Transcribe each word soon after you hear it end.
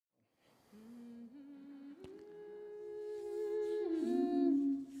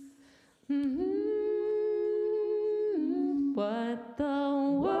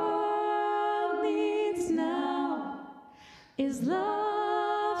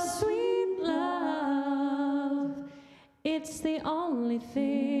sweet love. It's the only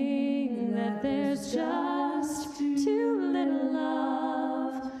thing that there's just too little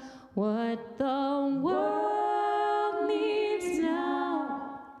of. What the world needs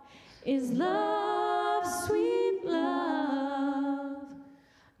now is love, sweet love.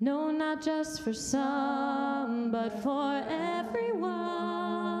 No, not just for some, but for everyone.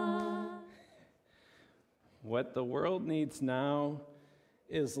 What the world needs now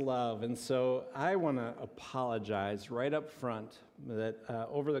is love. And so I want to apologize right up front that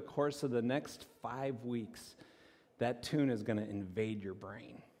over the course of the next 5 weeks, that tune is going to invade your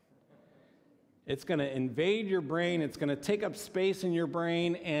brain. It's going to invade your brain. It's going to take up space in your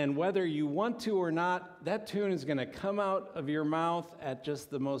brain. And whether you want to or not, that tune is going to come out of your mouth at just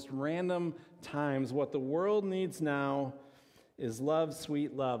the most random times. What the world needs now is love,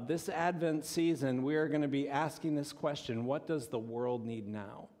 sweet love. This Advent season, we are going to be asking this question: what does the world need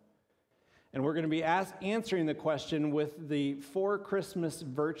now? And we're going to be answering the question with the 4 Christmas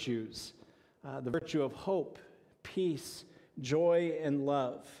virtues, the virtue of hope, peace, joy, and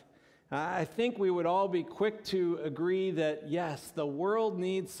love. I think we would all be quick to agree that, yes, the world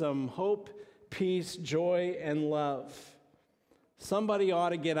needs some hope, peace, joy, and love. Somebody ought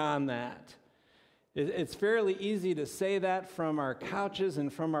to get on that. It's fairly easy to say that from our couches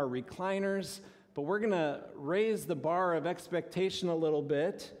and from our recliners, but we're going to raise the bar of expectation a little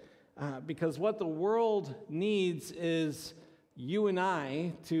bit because what the world needs is you and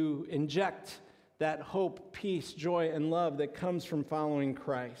I to inject that hope, peace, joy, and love that comes from following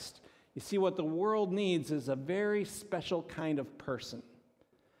Christ. You see, what the world needs is a very special kind of person,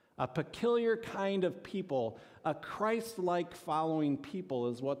 a peculiar kind of people, a Christ-like following people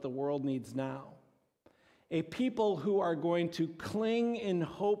is what the world needs now. A people who are going to cling in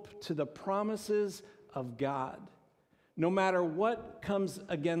hope to the promises of God. No matter what comes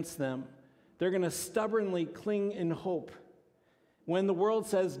against them, they're going to stubbornly cling in hope. When the world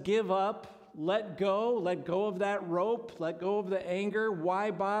says, give up, let go of that rope, let go of the anger,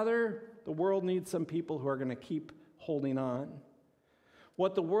 why bother? The world needs some people who are going to keep holding on.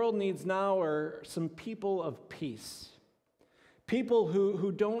 What the world needs now are some people of peace. People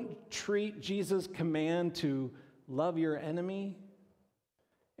who don't treat Jesus' command to love your enemy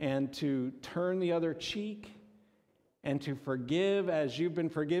and to turn the other cheek and to forgive as you've been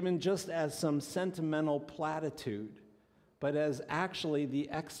forgiven just as some sentimental platitude, but as actually the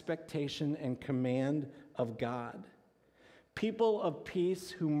expectation and command of God. People of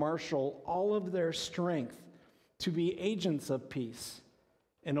peace who marshal all of their strength to be agents of peace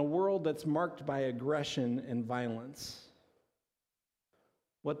in a world that's marked by aggression and violence.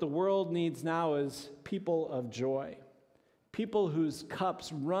 What the world needs now is people of joy, people whose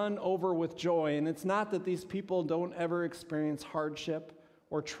cups run over with joy. And it's not that these people don't ever experience hardship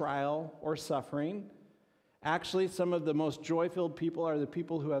or trial or suffering. Actually, some of the most joy-filled people are the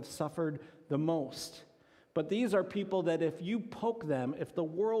people who have suffered the most. But these are people that if you poke them, if the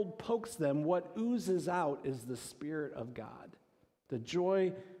world pokes them, what oozes out is the Spirit of God, the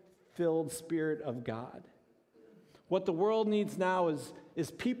joy-filled Spirit of God. What the world needs now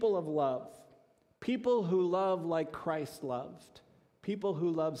is people of love, people who love like Christ loved, people who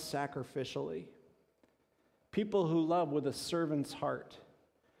love sacrificially, people who love with a servant's heart,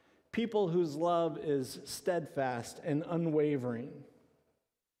 people whose love is steadfast and unwavering,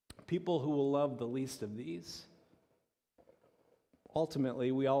 people who will love the least of these.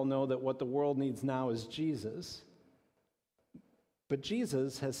 Ultimately, we all know that what the world needs now is Jesus, but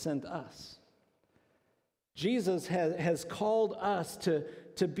Jesus has sent us. Jesus has called us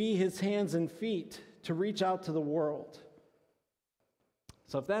to be his hands and feet, to reach out to the world.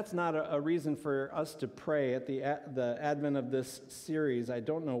 So if that's not a reason for us to pray at the advent of this series, I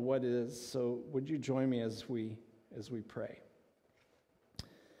don't know what is. So would you join me as we pray?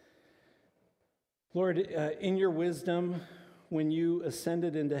 Lord, in your wisdom, when you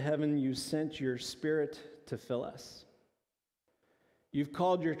ascended into heaven, you sent your Spirit to fill us. You've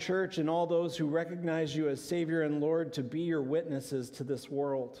called your church and all those who recognize you as Savior and Lord to be your witnesses to this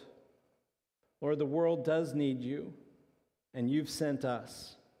world. Lord, the world does need you, and you've sent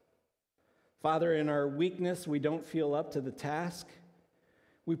us. Father, in our weakness, we don't feel up to the task.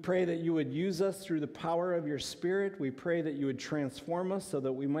 We pray that you would use us through the power of your Spirit. We pray that you would transform us so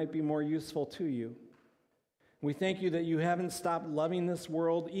that we might be more useful to you. We thank you that you haven't stopped loving this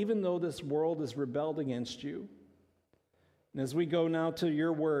world, even though this world has rebelled against you. And as we go now to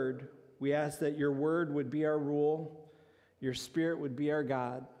your word, we ask that your word would be our rule, your Spirit would be our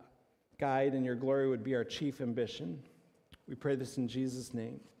guide, and your glory would be our chief ambition. We pray this in Jesus'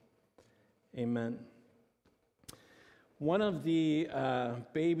 name. Amen. One of the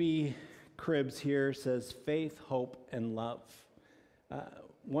baby cribs here says faith, hope, and love.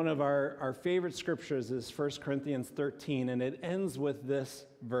 One of our favorite scriptures is 1 Corinthians 13, and it ends with this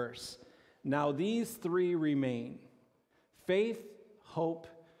verse. Now these three remain, faith, hope,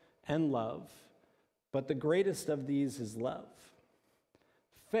 and love, but the greatest of these is love.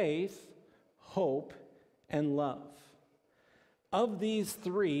 Faith, hope, and love. Of these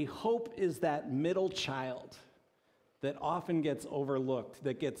three, hope is that middle child that often gets overlooked,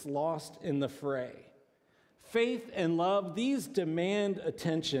 that gets lost in the fray. Faith and love, these demand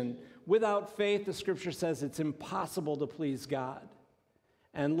attention. Without faith, the scripture says it's impossible to please God.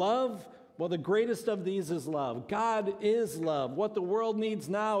 And love, well, the greatest of these is love. God is love. What the world needs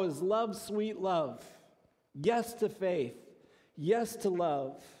now is love, sweet love. Yes to faith. Yes to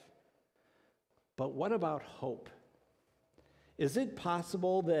love. But what about hope? Is it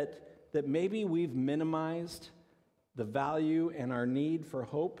possible that maybe we've minimized the value and our need for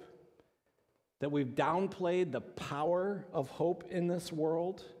hope? That we've downplayed the power of hope in this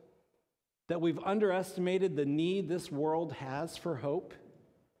world? That we've underestimated the need this world has for hope?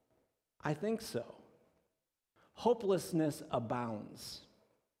 I think so. Hopelessness abounds.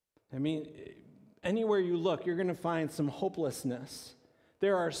 I mean, anywhere you look, you're going to find some hopelessness.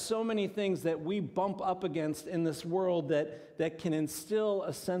 There are so many things that we bump up against in this world that can instill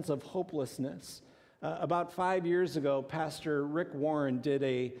a sense of hopelessness. About 5 years ago, Pastor Rick Warren did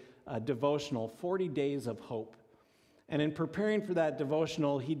a devotional, 40 Days of Hope. And in preparing for that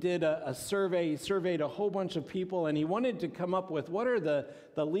devotional, he did a survey. He surveyed a whole bunch of people, and he wanted to come up with what are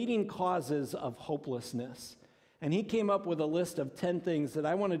the leading causes of hopelessness. And he came up with a list of 10 things that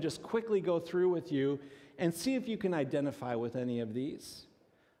I want to just quickly go through with you and see if you can identify with any of these.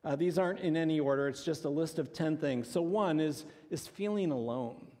 These aren't in any order. It's just a list of 10 things. So one is feeling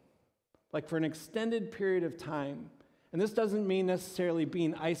alone, like for an extended period of time. And this doesn't mean necessarily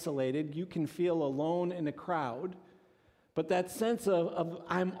being isolated. You can feel alone in a crowd. But that sense of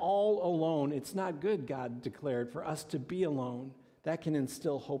I'm all alone, it's not good, God declared, for us to be alone. That can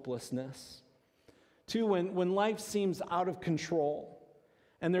instill hopelessness. Two, when life seems out of control,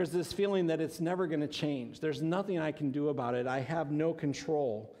 and there's this feeling that it's never going to change. There's nothing I can do about it. I have no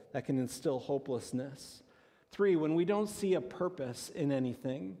control. That can instill hopelessness. Three, when we don't see a purpose in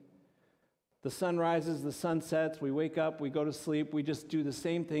anything. The sun rises, the sun sets, we wake up, we go to sleep, we just do the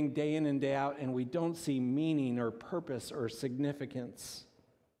same thing day in and day out, and we don't see meaning or purpose or significance.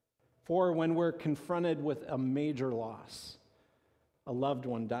 Four, when we're confronted with a major loss, a loved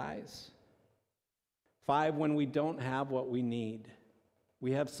one dies. Five, when we don't have what we need.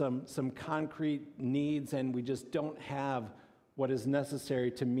 We have some concrete needs, and we just don't have what is necessary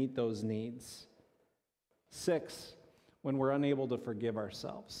to meet those needs. Six, when we're unable to forgive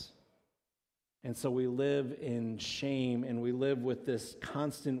ourselves. And so we live in shame, and we live with this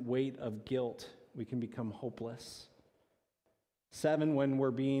constant weight of guilt. We can become hopeless. Seven, when we're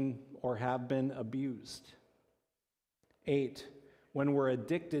being or have been abused. Eight, when we're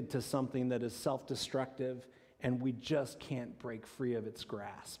addicted to something that is self-destructive and we just can't break free of its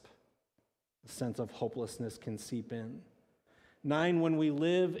grasp. A sense of hopelessness can seep in. Nine, when we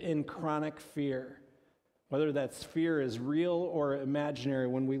live in chronic fear. Whether that fear is real or imaginary,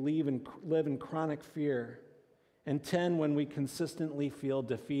 when we live in chronic fear. And 10, when we consistently feel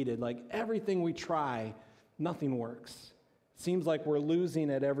defeated, like everything we try, nothing works. It seems like we're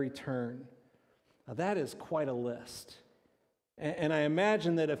losing at every turn. Now, that is quite a list. And I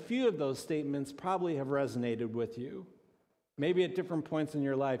imagine that a few of those statements probably have resonated with you. Maybe at different points in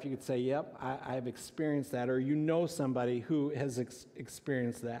your life, you could say, yep, I've experienced that, or you know somebody who has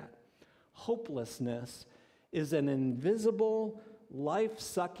experienced that. Hopelessness is an invisible,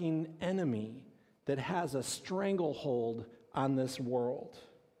 life-sucking enemy that has a stranglehold on this world.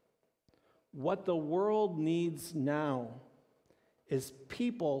 What the world needs now is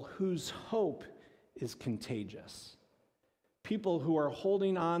people whose hope is contagious. People who are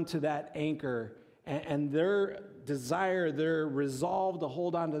holding on to that anchor, and their desire, their resolve to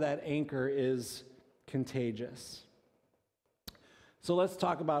hold on to that anchor is contagious. So let's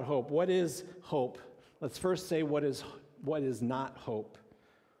talk about hope. What is hope? Let's first say what is not hope.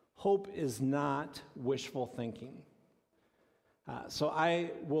 Hope is not wishful thinking. So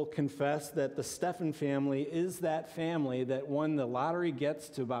I will confess that the Steffen family is that family that when the lottery gets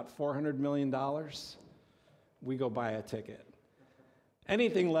to about $400 million, we go buy a ticket.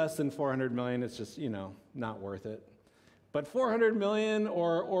 Anything less than $400 million, it's just, not worth it. But $400 million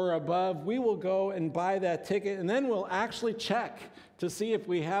or above, we will go and buy that ticket, and then we'll actually check to see if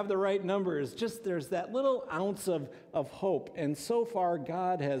we have the right numbers. Just there's that little ounce of hope. And so far,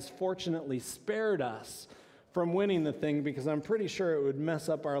 God has fortunately spared us from winning the thing because I'm pretty sure it would mess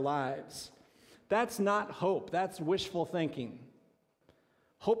up our lives. That's not hope. That's wishful thinking.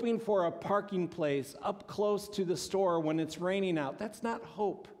 Hoping for a parking place up close to the store when it's raining out. That's not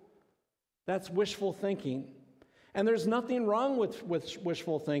hope. That's wishful thinking. And there's nothing wrong with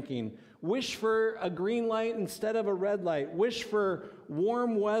wishful thinking. Wish for a green light instead of a red light. Wish for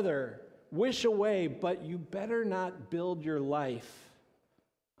warm weather. Wish away, but you better not build your life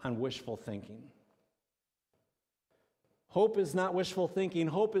on wishful thinking. Hope is not wishful thinking.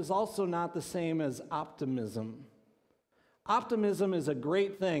 Hope is also not the same as optimism. Optimism is a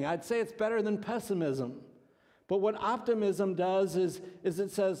great thing. I'd say it's better than pessimism. But what optimism does is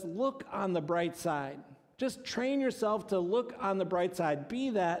it says, look on the bright side. Just train yourself to look on the bright side. Be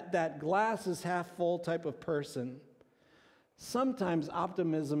that glass is half full type of person. Sometimes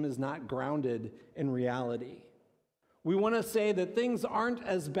optimism is not grounded in reality. We want to say that things aren't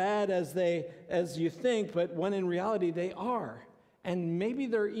as bad as you think, but when in reality they are. And maybe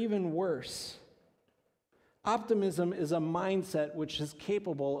they're even worse. Optimism is a mindset which is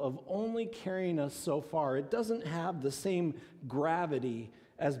capable of only carrying us so far. It doesn't have the same gravity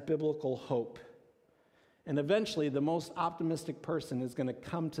as biblical hope. And eventually, the most optimistic person is going to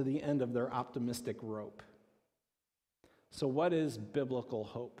come to the end of their optimistic rope. So what is biblical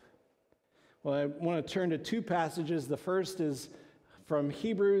hope? Well, I want to turn to two passages. The first is from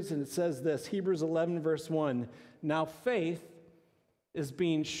Hebrews, and it says this, Hebrews 11, verse 1. Now faith is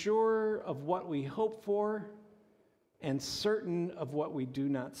being sure of what we hope for and certain of what we do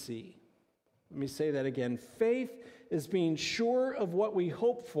not see. Let me say that again. Faith is being sure of what we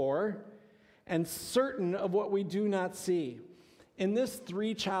hope for and certain of what we do not see. In this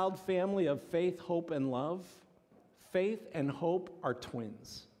three-child family of faith, hope, and love, faith and hope are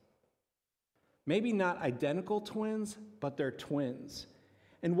twins. Maybe not identical twins, but they're twins.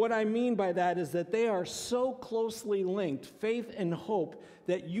 And what I mean by that is that they are so closely linked, faith and hope,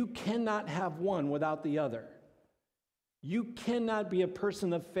 that you cannot have one without the other. You cannot be a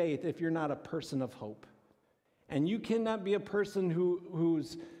person of faith if you're not a person of hope. And you cannot be a person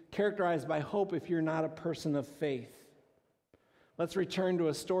who's characterized by hope if you're not a person of faith. Let's return to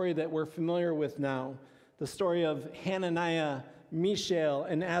a story that we're familiar with now. The story of Hananiah, Mishael,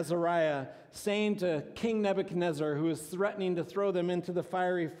 and Azariah saying to King Nebuchadnezzar, who is threatening to throw them into the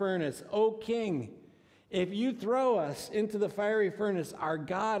fiery furnace, "O king, if you throw us into the fiery furnace, our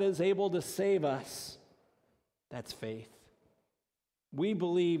God is able to save us." That's faith. We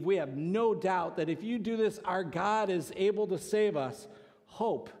believe, we have no doubt that if you do this, our God is able to save us.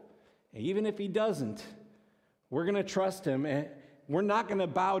 Hope. Even if he doesn't, we're going to trust him, and we're not going to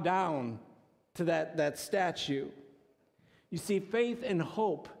bow down to that statue. You see, faith and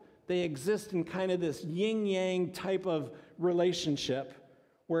hope, they exist in kind of this yin-yang type of relationship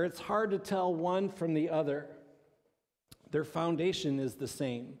where it's hard to tell one from the other. Their foundation is the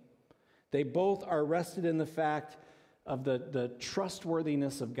same. They both are rested in the fact of the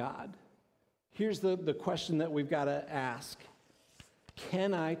trustworthiness of God. Here's the question that we've got to ask.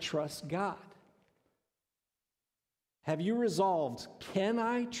 Can I trust God? Have you resolved, can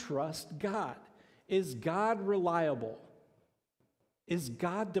I trust God? Is God reliable? Is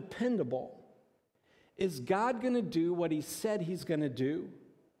God dependable? Is God going to do what he said he's going to do?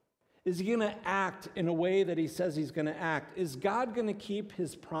 Is he going to act in a way that he says he's going to act? Is God going to keep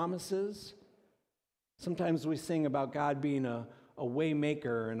his promises? Sometimes we sing about God being a way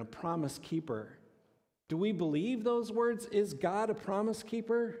maker and a promise keeper. Do we believe those words? Is God a promise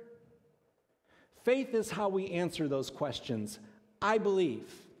keeper? Faith is how we answer those questions. I believe.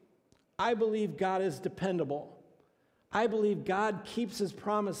 I believe God is dependable. I believe God keeps his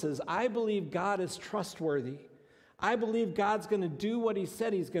promises. I believe God is trustworthy. I believe God's going to do what he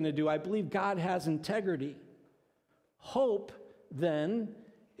said he's going to do. I believe God has integrity. Hope, then,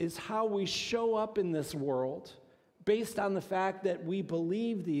 is how we show up in this world based on the fact that we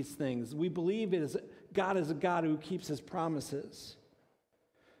believe these things. We believe God is a God who keeps his promises.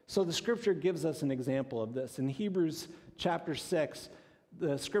 So the scripture gives us an example of this. In Hebrews chapter 6,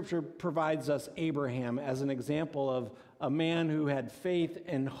 the scripture provides us Abraham as an example of a man who had faith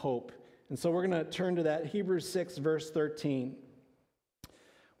and hope. And so we're going to turn to that, Hebrews 6, verse 13.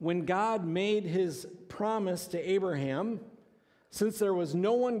 When God made his promise to Abraham, since there was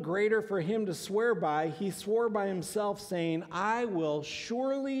no one greater for him to swear by, he swore by himself, saying, I will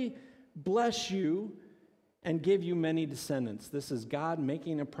surely bless you and give you many descendants. This is God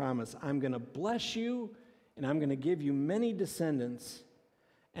making a promise. I'm going to bless you, and I'm going to give you many descendants.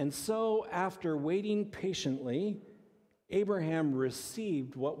 And so, after waiting patiently, Abraham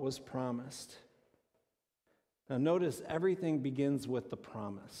received what was promised. Now, notice everything begins with the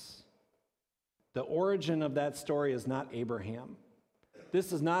promise. The origin of that story is not Abraham.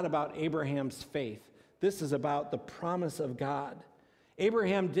 This is not about Abraham's faith. This is about the promise of God.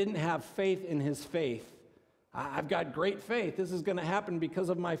 Abraham didn't have faith in his faith. I've got great faith. This is going to happen because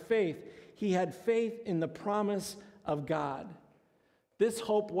of my faith. He had faith in the promise of God. This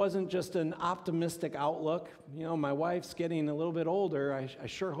hope wasn't just an optimistic outlook. You know, my wife's getting a little bit older. I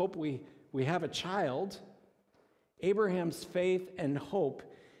sure hope we have a child. Abraham's faith and hope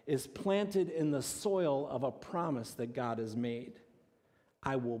is planted in the soil of a promise that God has made.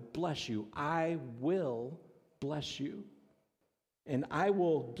 I will bless you. I will bless you. And I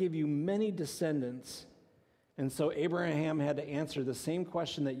will give you many descendants. And so Abraham had to answer the same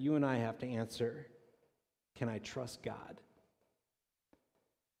question that you and I have to answer. Can I trust God?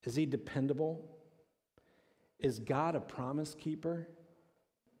 Is he dependable? Is God a promise keeper?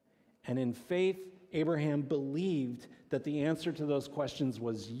 And in faith, Abraham believed that the answer to those questions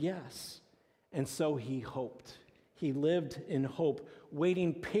was yes. And so he hoped. He lived in hope,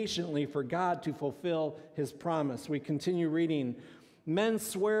 waiting patiently for God to fulfill his promise. We continue reading. Men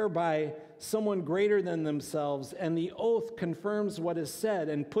swear by someone greater than themselves, and the oath confirms what is said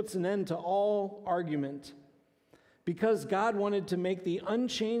and puts an end to all argument. Because God wanted to make the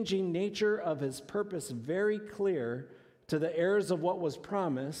unchanging nature of his purpose very clear to the heirs of what was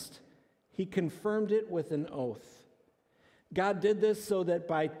promised, he confirmed it with an oath. God did this so that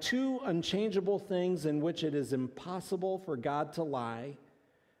by two unchangeable things in which it is impossible for God to lie,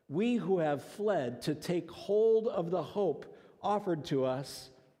 we who have fled to take hold of the hope offered to us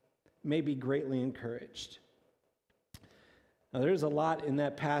may be greatly encouraged. Now, there's a lot in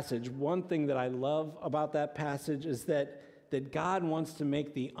that passage. One thing that I love about that passage is that God wants to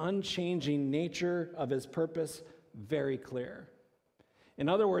make the unchanging nature of his purpose very clear. In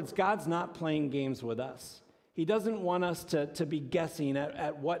other words, God's not playing games with us. He doesn't want us to be guessing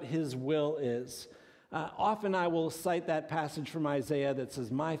at what his will is. Often I will cite that passage from Isaiah that says,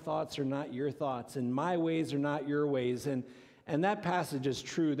 my thoughts are not your thoughts, and my ways are not your ways. And that passage is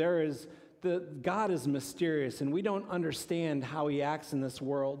true. God is mysterious, and we don't understand how he acts in this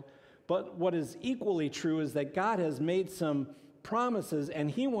world. But what is equally true is that God has made some promises,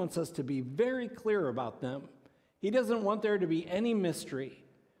 and he wants us to be very clear about them. He doesn't want there to be any mystery,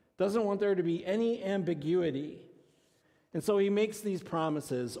 doesn't want there to be any ambiguity. And so he makes these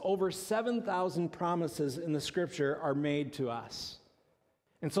promises. Over 7,000 promises in the scripture are made to us.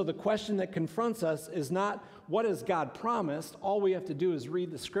 And so the question that confronts us is not, what has God promised? All we have to do is read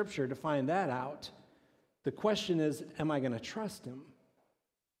the scripture to find that out. The question is, am I going to trust him?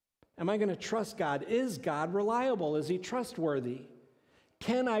 Am I going to trust God? Is God reliable? Is he trustworthy?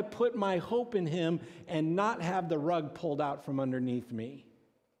 Can I put my hope in him and not have the rug pulled out from underneath me?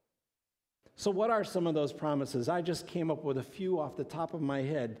 So what are some of those promises? I just came up with a few off the top of my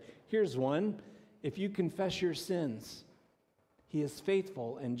head. Here's one. If you confess your sins, he is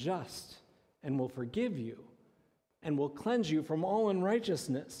faithful and just and will forgive you and will cleanse you from all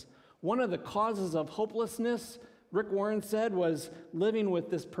unrighteousness. One of the causes of hopelessness, Rick Warren said, was living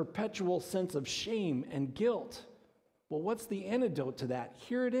with this perpetual sense of shame and guilt. Well, what's the antidote to that?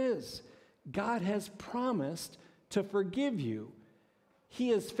 Here it is. God has promised to forgive you.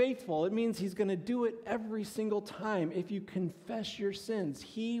 He is faithful. It means he's going to do it every single time. If you confess your sins,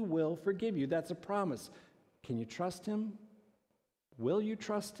 he will forgive you. That's a promise. Can you trust him? Will you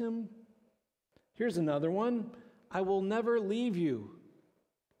trust him? Here's another one. I will never leave you.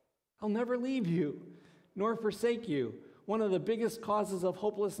 I'll never leave you, nor forsake you. One of the biggest causes of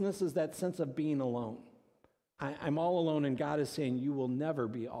hopelessness is that sense of being alone. I'm all alone, and God is saying, you will never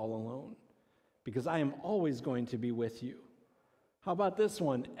be all alone, because I am always going to be with you. How about this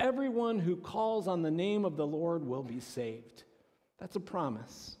one? Everyone who calls on the name of the Lord will be saved. That's a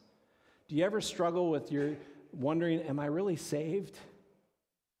promise. Do you ever struggle with your wondering, am I really saved?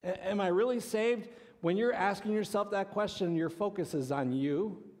 Am I really saved? When you're asking yourself that question, your focus is on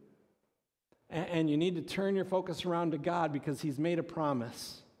you. And you need to turn your focus around to God, because he's made a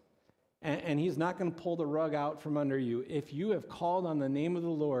promise. And he's not going to pull the rug out from under you. If you have called on the name of the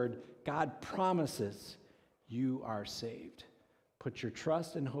Lord, God promises you are saved. Put your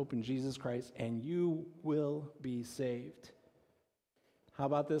trust and hope in Jesus Christ, and you will be saved. How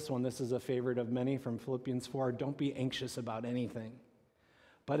about this one? This is a favorite of many from Philippians 4. Don't be anxious about anything,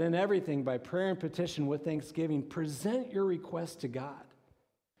 but in everything, by prayer and petition with thanksgiving, present your request to God.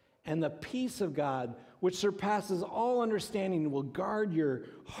 And the peace of God, which surpasses all understanding, will guard your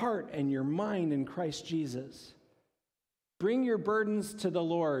heart and your mind in Christ Jesus. Bring your burdens to the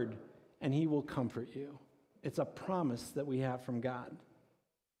Lord, and he will comfort you. It's a promise that we have from God.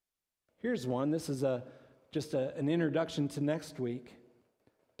 Here's one. This is just an introduction to next week.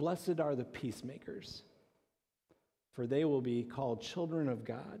 Blessed are the peacemakers, for they will be called children of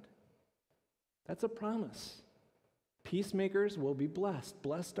God. That's a promise. Peacemakers will be blessed.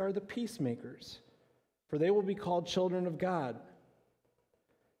 Blessed are the peacemakers, for they will be called children of God.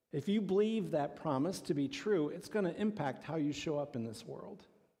 If you believe that promise to be true, it's going to impact how you show up in this world.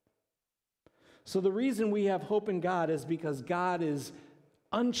 So the reason we have hope in God is because God is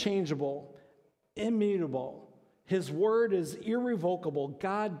unchangeable, immutable. His word is irrevocable.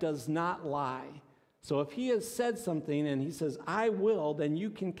 God does not lie. So if he has said something and he says, I will, then you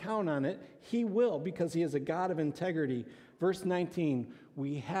can count on it. He will, because he is a God of integrity. Verse 19,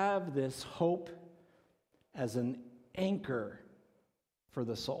 we have this hope as an anchor for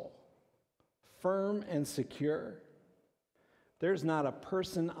the soul, firm and secure. There's not a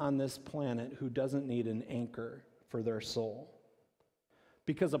person on this planet who doesn't need an anchor for their soul.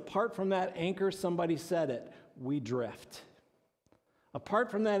 Because apart from that anchor, somebody said it, we drift.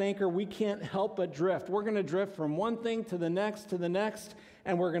 Apart from that anchor, we can't help but drift. We're going to drift from one thing to the next,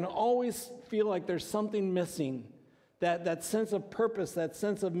 and we're going to always feel like there's something missing. That sense of purpose, that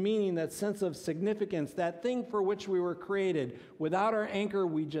sense of meaning, that sense of significance, that thing for which we were created. Without our anchor,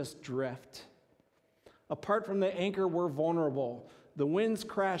 we just drift. Apart from the anchor, we're vulnerable. The winds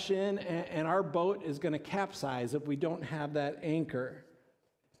crash in, and our boat is going to capsize if we don't have that anchor.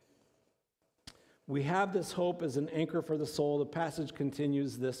 We have this hope as an anchor for the soul. The passage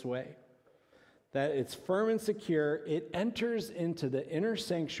continues this way, that it's firm and secure. It enters into the inner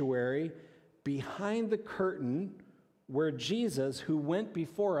sanctuary behind the curtain where Jesus, who went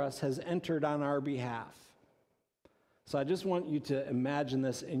before us, has entered on our behalf. So I just want you to imagine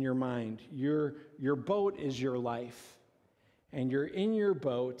this in your mind. Your boat is your life, and you're in your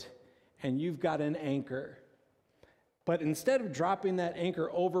boat, and you've got an anchor. But instead of dropping that anchor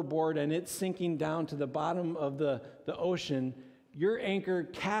overboard and it sinking down to the bottom of the ocean, your anchor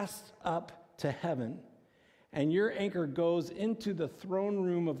casts up to heaven. And your anchor goes into the throne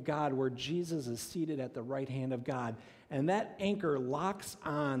room of God where Jesus is seated at the right hand of God. And that anchor locks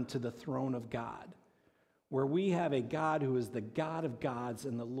on to the throne of God, where we have a God who is the God of gods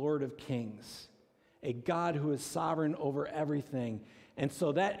and the Lord of kings, a God who is sovereign over everything. And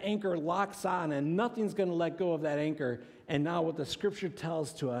so that anchor locks on, and nothing's going to let go of that anchor. And now what the scripture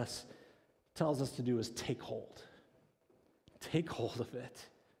tells us to do is take hold. Take hold of it.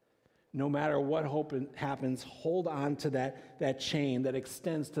 No matter what happens, hold on to that chain that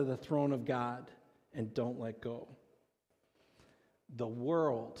extends to the throne of God, and don't let go. The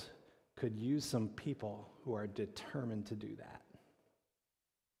world could use some people who are determined to do that.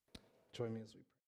 Join me as we pray.